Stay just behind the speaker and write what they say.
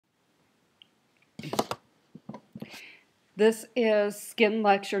This is skin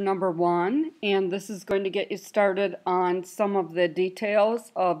lecture number 1, and this is going to get you started on some of the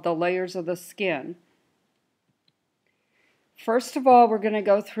details of the layers of the skin. First of all, we're going to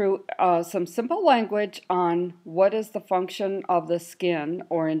go through some simple language on what is the function of the skin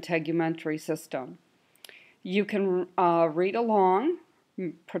or integumentary system. You can read along,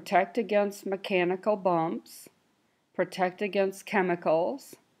 protect against mechanical bumps, protect against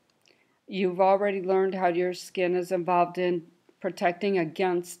chemicals. You've already learned how your skin is involved in protecting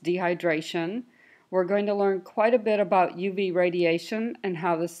against dehydration. We're going to learn quite a bit about UV radiation and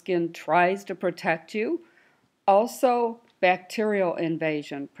how the skin tries to protect you. Also, bacterial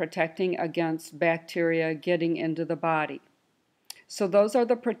invasion, protecting against bacteria getting into the body. So those are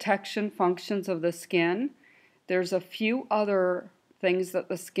the protection functions of the skin. There's a few other things that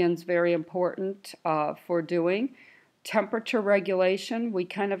the skin's very important for doing. Temperature regulation, we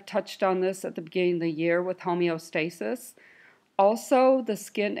kind of touched on this at the beginning of the year with homeostasis. Also, the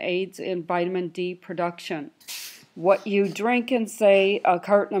skin aids in vitamin D production. What you drink in, say, a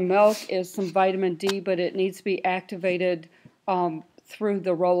carton of milk is some vitamin D, but it needs to be activated through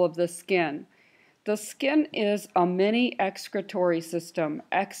the role of the skin. The skin is a mini excretory system.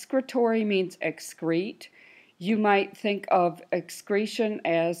 Excretory means excrete. You might think of excretion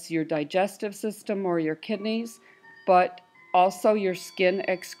as your digestive system or your kidneys, but also your skin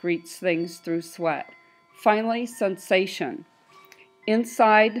excretes things through sweat. Finally, sensation.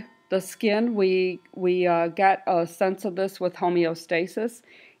 Inside the skin, we get a sense of this with homeostasis.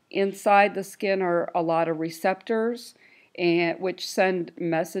 Inside the skin are a lot of receptors, which send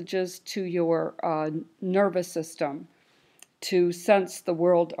messages to your nervous system to sense the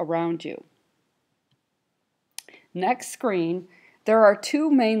world around you. Next screen. There are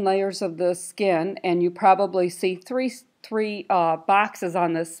two main layers of the skin, and you probably see three boxes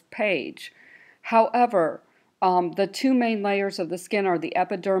on this page. However, the two main layers of the skin are the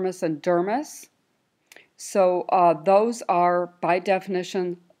epidermis and dermis. So those are, by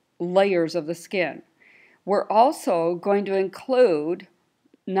definition, layers of the skin. We're also going to include,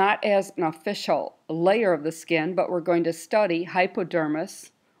 not as an official layer of the skin, but we're going to study hypodermis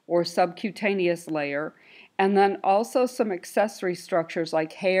or subcutaneous layer, and then also some accessory structures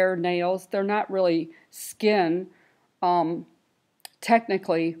like hair, nails. They're not really skin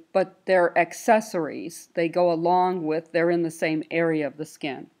technically, but they're accessories. They go along with, they're in the same area of the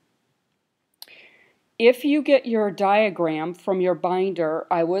skin. If you get your diagram from your binder,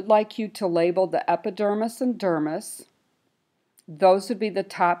 I would like you to label the epidermis and dermis. Those would be the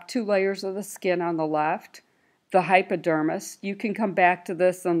top two layers of the skin on the left. The hypodermis, you can come back to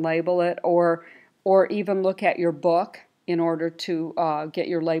this and label it, or even look at your book in order to get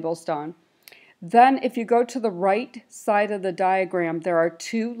your labels done. Then if you go to the right side of the diagram, there are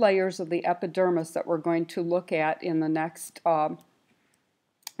two layers of the epidermis that we're going to look at in the next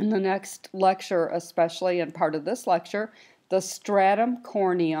lecture, especially in part of this lecture, the stratum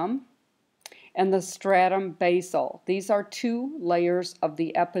corneum and the stratum basal. These are two layers of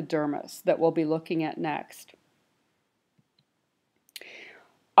the epidermis that we'll be looking at next.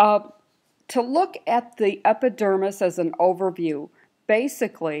 To look at the epidermis as an overview,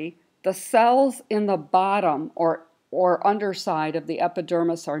 basically the cells in the bottom or underside of the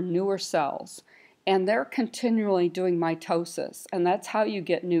epidermis are newer cells, and they're continually doing mitosis, and that's how you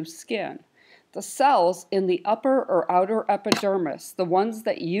get new skin. The cells in the upper or outer epidermis, the ones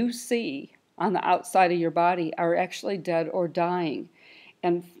that you see on the outside of your body, are actually dead or dying,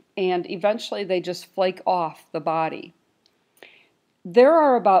 and eventually they just flake off the body. There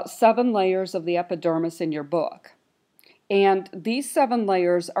are about 7 layers of the epidermis in your book, and these 7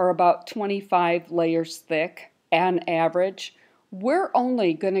 layers are about 25 layers thick on average. We're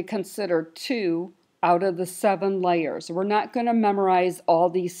only going to consider 2 out of the 7 layers. We're not going to memorize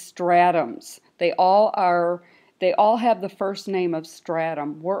all these stratums. They all have the first name of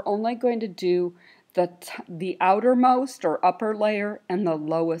stratum. We're only going to do the outermost or upper layer and the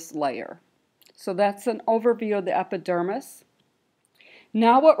lowest layer. So that's an overview of the epidermis.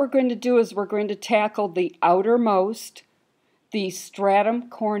 Now what we're going to do is we're going to tackle the outermost, the stratum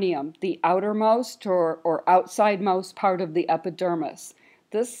corneum, the outermost or outsidemost part of the epidermis.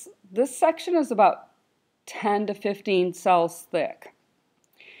 This section is about 10 to 15 cells thick.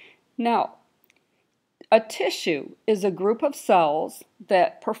 Now, a tissue is a group of cells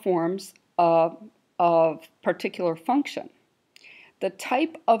that performs a particular function. The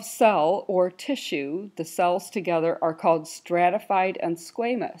type of cell or tissue, the cells together, are called stratified and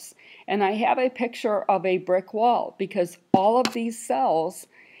squamous. And I have a picture of a brick wall because all of these cells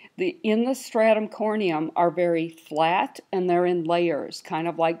in the stratum corneum are very flat and they're in layers, kind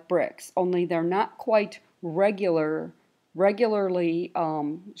of like bricks, only they're not quite regular regularly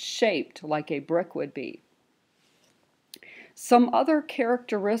shaped like a brick would be. Some other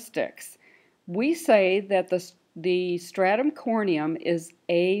characteristics. We say that the stratum corneum is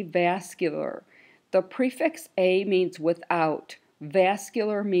avascular. The prefix a means without.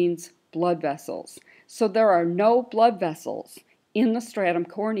 Vascular means blood vessels. So there are no blood vessels in the stratum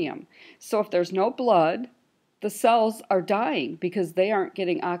corneum. So if there's no blood, the cells are dying because they aren't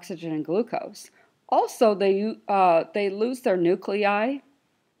getting oxygen and glucose. Also, they lose their nuclei,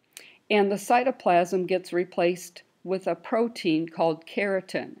 and the cytoplasm gets replaced with a protein called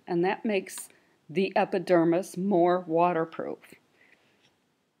keratin, and that makes the epidermis more waterproof.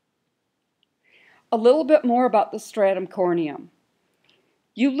 A little bit more about the stratum corneum.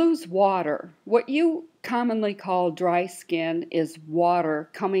 You lose water. What you commonly call dry skin is water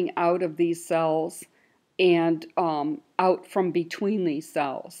coming out of these cells and out from between these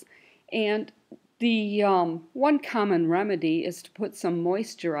cells. And the one common remedy is to put some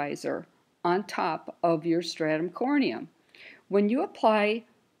moisturizer on top of your stratum corneum. When you apply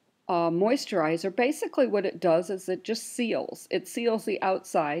moisturizer, basically what it does is it just seals. It seals the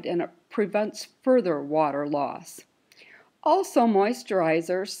outside and it prevents further water loss. Also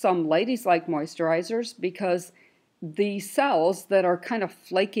moisturizers, some ladies like moisturizers because the cells that are kind of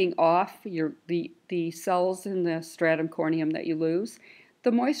flaking off the cells in the stratum corneum that you lose, the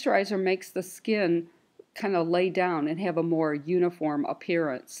moisturizer makes the skin kind of lay down and have a more uniform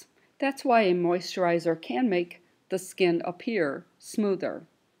appearance. That's why a moisturizer can make the skin appear smoother.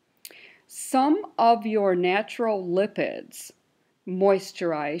 Some of your natural lipids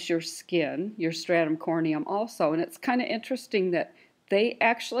moisturize your skin, your stratum corneum also, and it's kind of interesting that they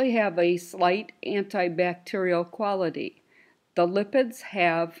actually have a slight antibacterial quality. The lipids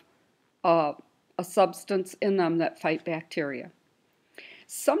have a substance in them that fight bacteria.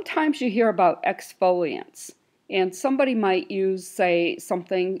 Sometimes you hear about exfoliants, and somebody might use, say,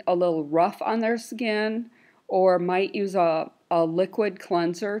 something a little rough on their skin, or might use a liquid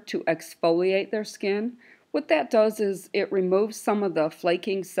cleanser to exfoliate their skin. What that does is it removes some of the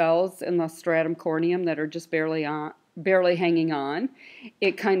flaking cells in the stratum corneum that are just barely hanging on.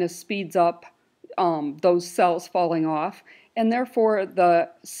 It kind of speeds up those cells falling off, and therefore the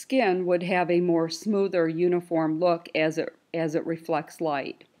skin would have a more smoother, uniform look as it reflects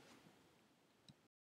light.